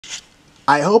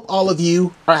I hope all of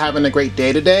you are having a great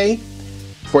day today.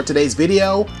 For today's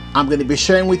video, I'm going to be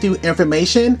sharing with you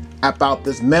information about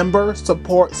this member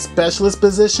support specialist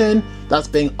position that's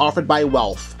being offered by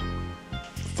Wealth.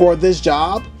 For this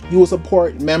job, you will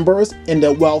support members in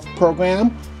the Wealth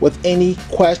program with any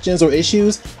questions or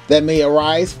issues that may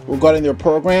arise regarding their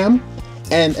program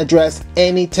and address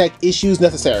any tech issues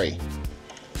necessary.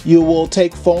 You will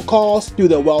take phone calls through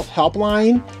the Wealth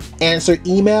helpline, answer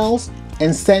emails,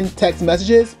 and send text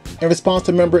messages in response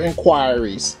to member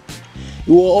inquiries.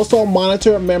 You will also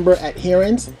monitor member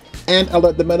adherence and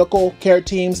alert the medical care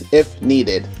teams if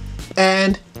needed.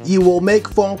 And you will make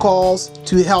phone calls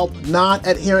to help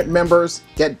non-adherent members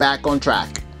get back on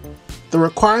track. The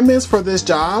requirements for this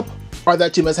job are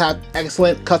that you must have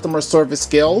excellent customer service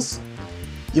skills.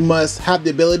 You must have the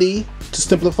ability to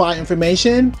simplify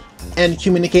information and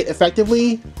communicate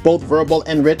effectively, both verbal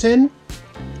and written.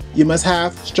 You must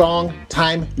have strong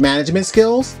time management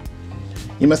skills.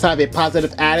 You must have a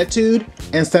positive attitude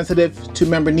and sensitive to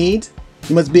member needs.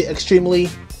 You must be extremely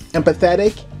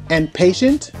empathetic and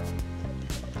patient.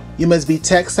 You must be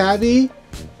tech savvy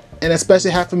and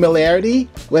especially have familiarity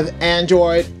with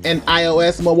Android and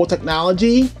iOS mobile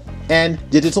technology and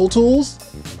digital tools.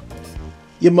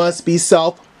 You must be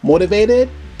self-motivated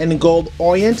and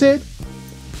goal-oriented.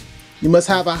 You must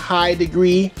have a high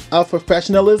degree of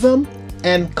professionalism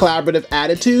and collaborative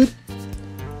attitude.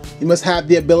 You must have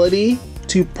the ability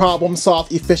to problem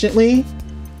solve efficiently.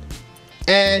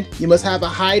 And you must have a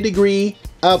high degree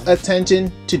of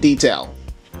attention to detail.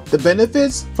 The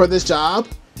benefits for this job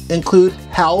include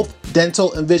health,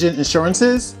 dental, and vision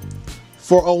insurances,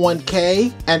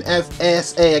 401k and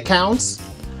FSA accounts,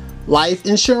 life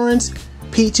insurance,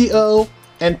 PTO,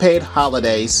 and paid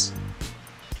holidays.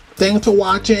 Thanks for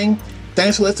watching.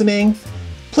 Thanks for listening.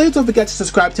 Please don't forget to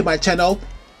subscribe to my channel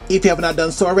if you have not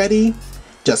done so already.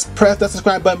 Just press that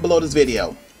subscribe button below this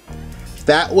video.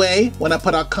 That way, when I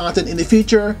put out content in the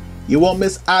future, you won't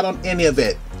miss out on any of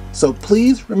it. So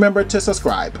please remember to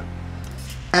subscribe.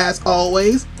 As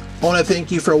always, I want to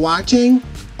thank you for watching.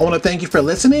 I want to thank you for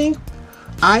listening.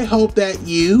 I hope that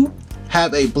you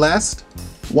have a blessed,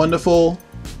 wonderful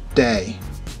day.